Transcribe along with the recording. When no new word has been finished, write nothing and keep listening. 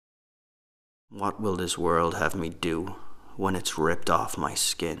What will this world have me do when it's ripped off my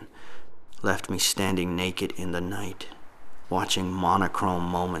skin, left me standing naked in the night, watching monochrome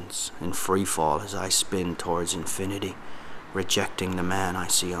moments in free fall as I spin towards infinity, rejecting the man I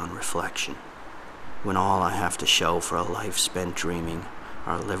see on reflection, when all I have to show for a life spent dreaming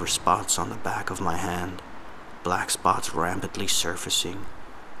are liver spots on the back of my hand, black spots rampantly surfacing,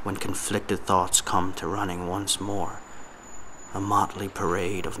 when conflicted thoughts come to running once more, a motley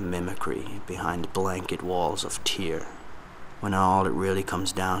parade of mimicry behind blanket walls of tear, when all it really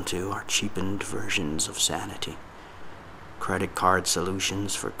comes down to are cheapened versions of sanity. Credit card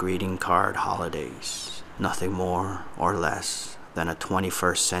solutions for greeting card holidays, nothing more or less than a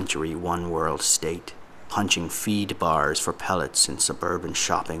 21st century one world state, punching feed bars for pellets in suburban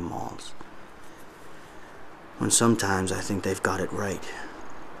shopping malls. When sometimes I think they've got it right,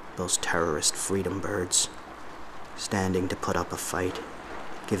 those terrorist freedom birds, standing to put up a fight,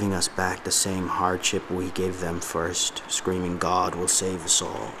 giving us back the same hardship we gave them first, screaming God will save us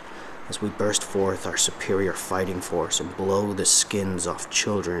all, as we burst forth our superior fighting force and blow the skins off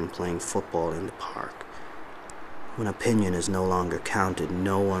children playing football in the park. When opinion is no longer counted,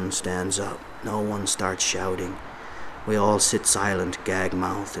 no one stands up, no one starts shouting. We all sit silent,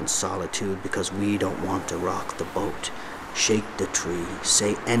 gag-mouthed in solitude because we don't want to rock the boat, shake the tree,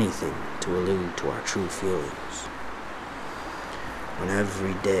 say anything to allude to our true feelings. When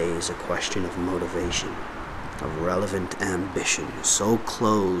every day is a question of motivation, of relevant ambition, so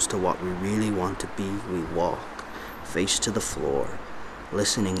close to what we really want to be, we walk, face to the floor,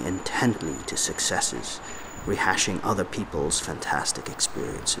 listening intently to successes, rehashing other people's fantastic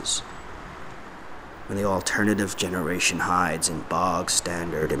experiences. When the alternative generation hides in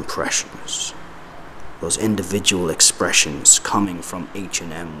bog-standard impressions, those individual expressions coming from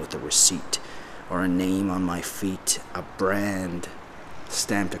H&M with a receipt, or a name on my feet, a brand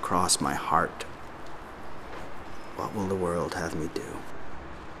stamped across my heart. What will the world have me do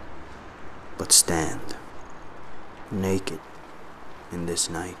but stand naked in this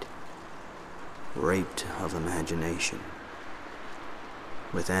night, raped of imagination,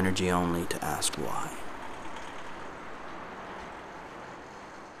 with energy only to ask why?